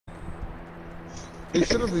He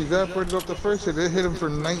should have evaporated off the first hit. It hit him for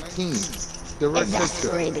 19. Direct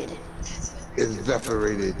Evaporated. headshot.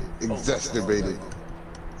 Evaporated. Exacerbated.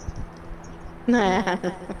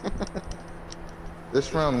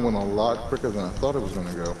 This round went a lot quicker than I thought it was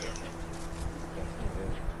gonna go.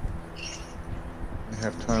 I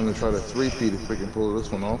have time to try to three-peat if we can pull this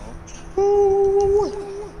one off.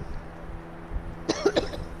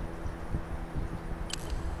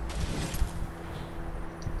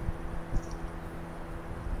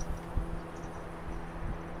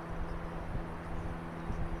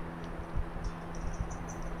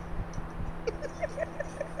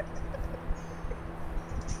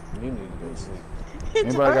 You need to go to sleep.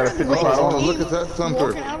 Anybody got a 50 pot Oh, on them? look at that thumper.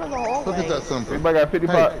 Walking out of the hallway. Look at that thumper. Anybody got a 50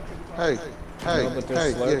 pot? Hey, hey, but hey,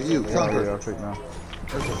 there's yeah, slurps you, over Yeah, thumper. I'll take now.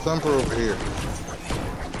 There's a thumper over here.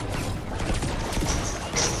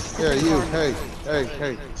 Yeah, you, hey,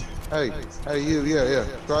 you, yeah.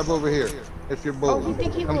 Drive over here. If you're Oh, bold. you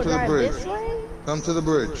think he Come will to the drive bridge. this way? Come to the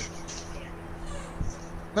bridge.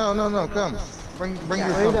 No, come. Bring your Where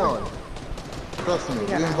you thumper. going? Trust me. We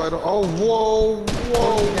Yeah. invite. Oh, whoa.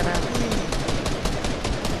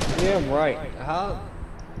 Yeah, right. How?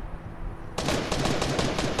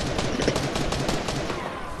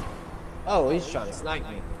 Oh, he's trying to snipe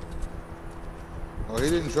me. Oh, he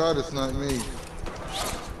didn't try to snipe me.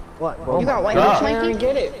 What? You got white God. health, I Mikey?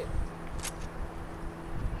 get it.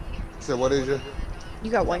 He said, what is your?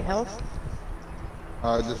 You got white health?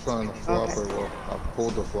 I just found a flopper. Well, I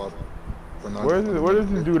pulled the flop. Where does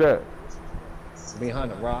he do that?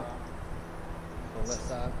 Behind the rock. On the left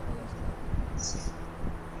side.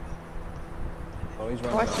 Oh, he's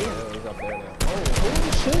running. Oh, I up see there. him. He's up there now. Oh,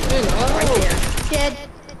 who's shooting? Oh, Right there.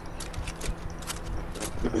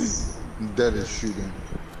 Dead. Dead is shooting.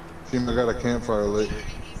 Team, I got a campfire lit.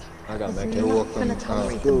 I got back I'm here. You're not welcome. gonna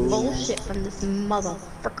tolerate the bullshit from this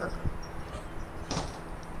motherfucker.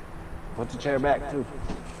 Put the chair back too.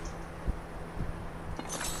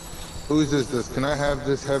 Whose is this? Can I have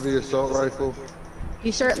this heavy assault rifle?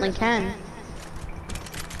 You certainly can.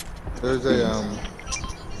 There's a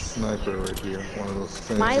sniper right here. One of those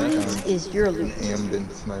fancy My loot kind. is your loot.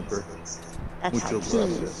 Amden sniper. That's how Mucho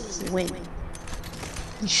teams win.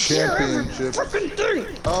 Championship. Fucking thing!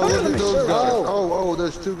 Oh, look at those guys. Oh,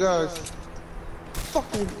 there's two guys.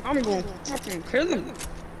 Fucking, I'm gonna fucking kill him.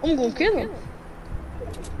 I'm gonna kill him.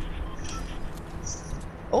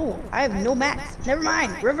 Oh, I have no mats. Never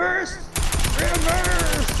mind. Reverse!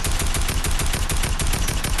 Reverse!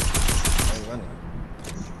 I'm running.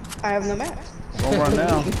 I have no mats. Don't run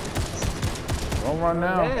now. Don't run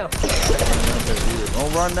now. Damn.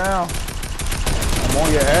 Don't run now. I'm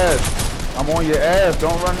on your ass. I'm on your ass.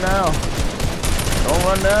 Don't run now. Don't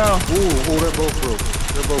run now. Ooh, they're both broke.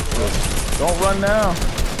 They're both broke. Don't run now.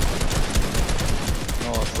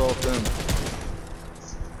 Oh, I saw them.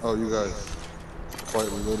 Oh, you guys quite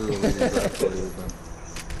literally evaporated them.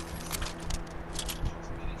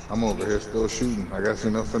 I'm over here still shooting. I guess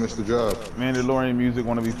enough finish the job. Mandalorian music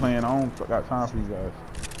want to be playing. I don't got time for you guys.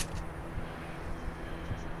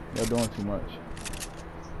 Y'all doing too much.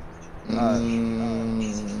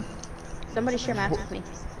 Somebody share mats with me.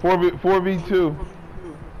 4v2.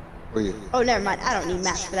 Wait. Oh, never mind. I don't need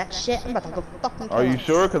mats for that shit. I'm about to go fucking kill Are you him.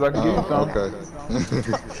 sure? Because I can give you some.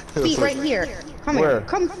 Okay. Feet right here. Come Where? here.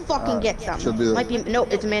 Come fucking get some. Should be- Might be. No,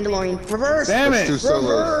 it's a Mandalorian. Reverse. Damn it. Two solos.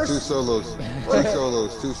 Reverse. Two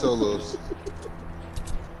solos. Two solos.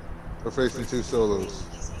 We're facing two solos.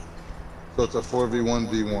 So it's a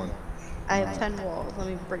 4v1v1. I have 10 walls. Let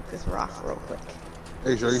me break this rock real quick.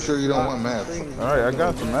 Hey, are you sure you don't want mats? All right, I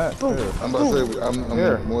got some mats. Here. I'm about to say, I'm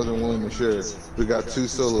Here. more than willing to share. We got two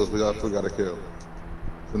solos we got to kill.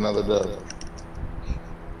 It's another dub.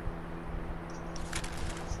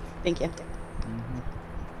 Thank you.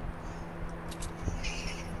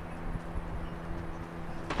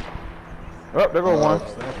 Oh, there go one.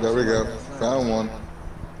 There we go. Found one.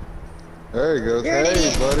 There he goes. You're an Hey,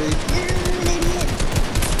 idiot. buddy. You're an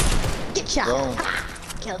idiot. Get shot. Boom.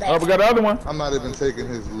 Kill Oh, that. we got the other one. I'm not even taking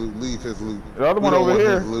his loot. Leave his loot. The other We one don't over want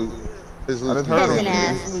here. His loot. His I loot. just heard Peasant him.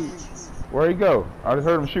 ass. Where'd he go? I just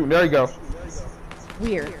heard him shooting. There you go.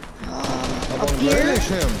 Weird. Up here? Finish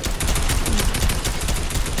him.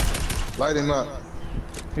 Light him up.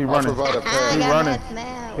 He I'll running. provide a I pad. He got running. mats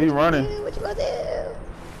now. He running. What you gonna do?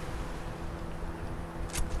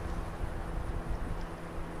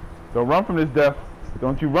 Don't run from this death.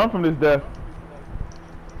 Don't you run from this death.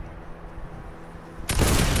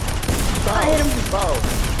 I hit him. Bow.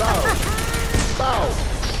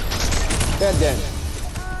 Dead.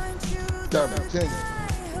 Damn it.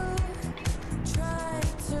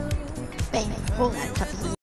 Bang. Pull that.